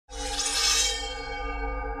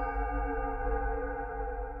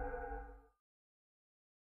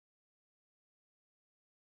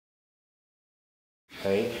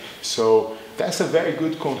okay? So that's a very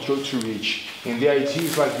good control to reach. And the idea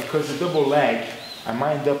is like, because the double leg, I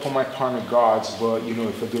might end up on my partner guards, but you know,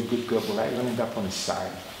 if I do a good double leg, I'm gonna end up on the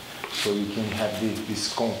side. So you can have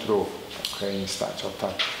this control, okay, and start to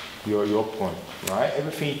attack your opponent, right?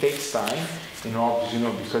 Everything takes time, and obviously, you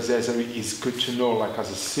know, because it's good to know, like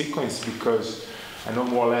as a sequence, because I know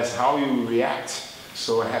more or less how you react,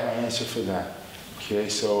 so I have an answer for that. Okay,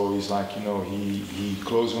 so it's like, you know, he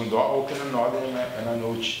closed one door, open another, and I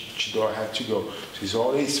know which door I have to go. So he's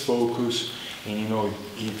always focused, and you know,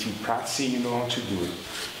 if you practice it, you know how to do it.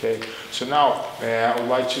 Okay, so now I would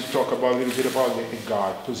like to talk about a little bit about the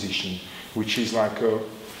guard position, which is like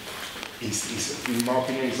in my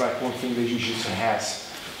opinion, is like one thing that Jiu-Jitsu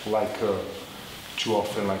has, like too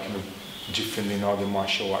often, like, you know, different than other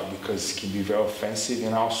martial art, because it can be very offensive,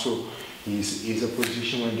 and also is a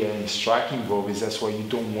position when getting strike involved, is that's why you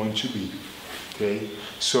don't want to be. Okay,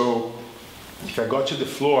 so if I got to the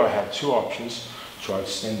floor, I have two options: try to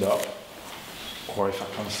stand up, or if I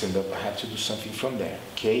can't stand up, I have to do something from there.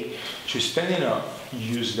 Okay, to standing up,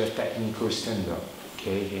 use the technical stand up.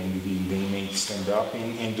 Okay, and you may stand up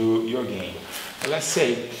and do your game. But let's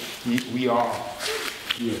say we are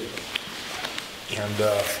here,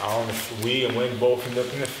 and we went both end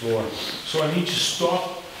up in the floor. So I need to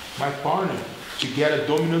stop my partner to get a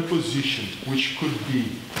dominant position, which could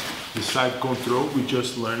be the side control, we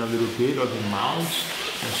just learned a little bit, or the mount,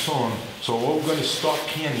 and so on. So what we're going to stop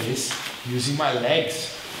here is using my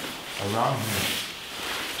legs around here.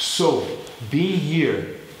 So being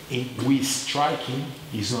here with striking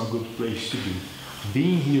is not a good place to be.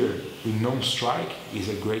 Being here with non-strike is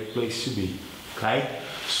a great place to be. Okay?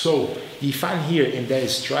 So if I'm here and there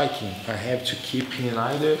is striking, I have to keep him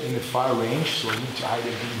either in the far range, so I need to either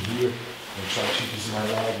be here and try to use my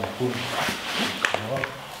leg and pull, come up,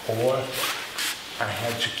 or I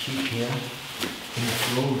have to keep him in the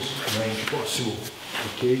close range possible.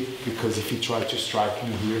 Okay? Because if he tries to strike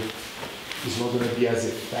me here, it's not going to be as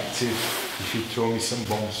effective if you throw me some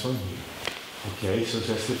bombs from here. Okay, so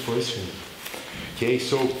that's the first thing. Okay,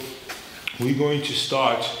 so we're going to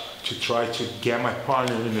start to try to get my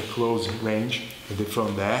partner in the close range, and then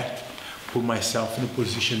from there, put myself in a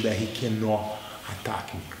position that he cannot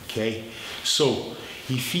attack me. Okay, so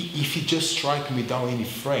if he just strikes me without any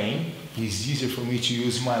frame, it's easier for me to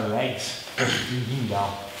use my legs to bring him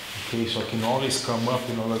down. Okay, so I can always come up,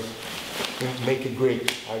 you know, like, make a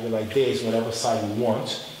grip either like this, whatever side you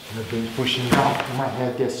want, and then pushing down, and my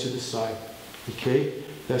head gets to the side. Okay,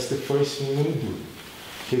 that's the first thing I'm going to do.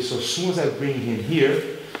 Okay, so as soon as I bring him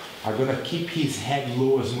here, I'm going to keep his head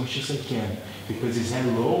low as much as I can, because his head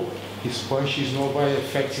low, his punch is not very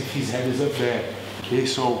effective if his head is up there. Okay,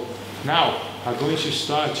 so now I'm going to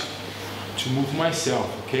start to move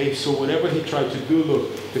myself. Okay, so whatever he tried to do,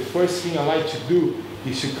 look, the first thing I like to do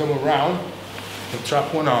is to come around and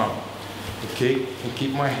trap one arm. Okay, and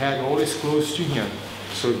keep my head always close to him.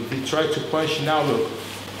 So if he tried to punch, now look,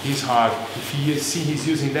 he's hard. If you see he's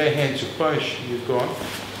using that hand to punch, he's gone.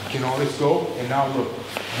 I can always go, and now look,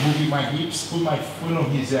 moving my hips, put my foot on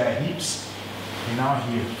his hips, and now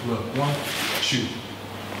here, look, 1, 2.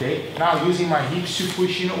 Okay, now using my hips to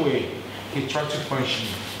push him away. Okay, try to punch me.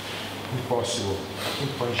 Impossible. I can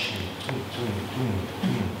punch him.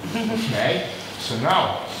 Okay, so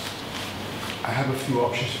now I have a few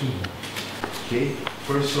options for you. Okay,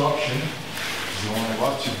 first option is the one I'm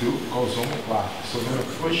about to do, called Omoplata. So I'm going to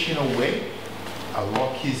push him away. I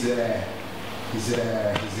lock his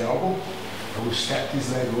elbow. I will step his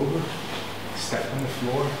leg over, step on the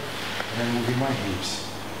floor, and then moving my hips.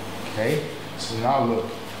 Okay, so now look,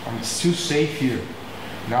 I'm still safe here.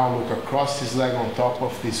 Now look across his leg on top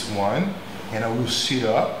of this one, and I will sit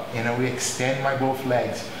up and I will extend my both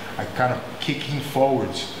legs. I kind of kick him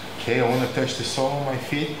forwards. Okay, I want to touch the sole of my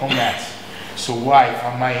feet on that. So why?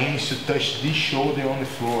 My aim is to touch this shoulder on the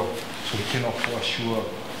floor, so he cannot push you up.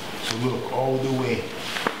 So look, all the way.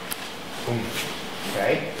 Boom.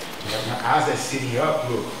 Okay? As I'm sitting up,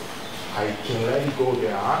 look, I can let it go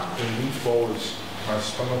the arm and lean forwards. My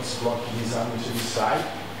stomach's blocking his arm to the side,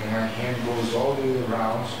 and my hand goes all the way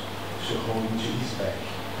around to hold him to his back.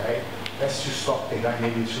 Okay? That's to stop the guy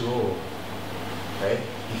maybe to roll. Okay?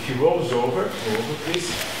 If he rolls over,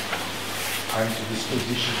 please. I'm to this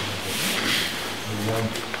position. And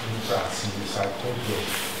practicing the side control.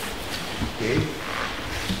 Okay?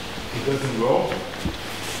 If he doesn't roll,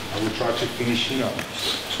 I will try to finish him up.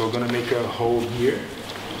 So we're going to make a hold here.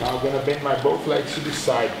 Now I'm going to bend my both legs to the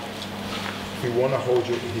side. If you want to hold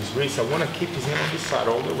his wrist, I want to keep his hand on the side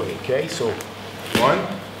all the way. Okay? So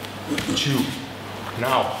 1, 2.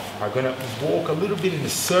 Now I'm going to walk a little bit in a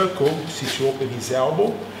circle, see to open his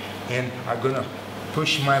elbow, and I'm going to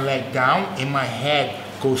push my leg down and my head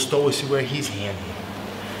goes towards where his hand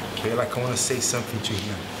is. Okay, like I want to say something to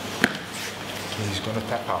him. Okay, he's gonna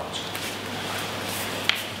tap out.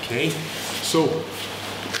 Okay, so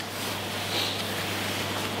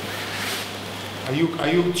are you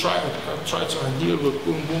try to here, look,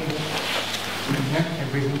 boom, boom, boom,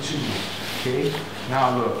 and bring him to you. Okay,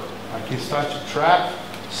 now look, I can start to trap,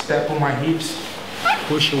 step on my hips,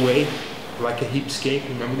 push away like a hip escape.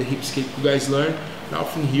 Remember the hip escape you guys learned? Now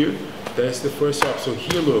from here, that's the first up. So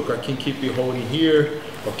here, look, I can keep it holding here.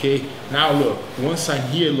 Okay, now look, once I'm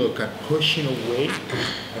here, look, I'm pushing away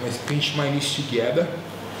and I pinch my knees together.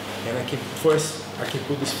 And I can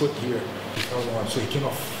put this foot here if I want, so he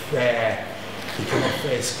cannot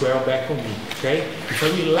square back on me. Okay, if I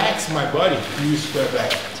relax my body, he will square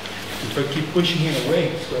back. If I keep pushing him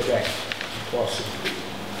away, square back. Impossible.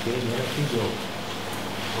 Okay, then I can go.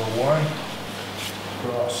 Go one,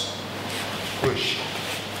 cross, push,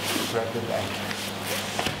 grab the back,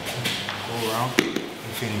 go around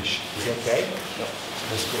and finish. Is that okay? Yep.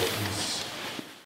 Let's go, please.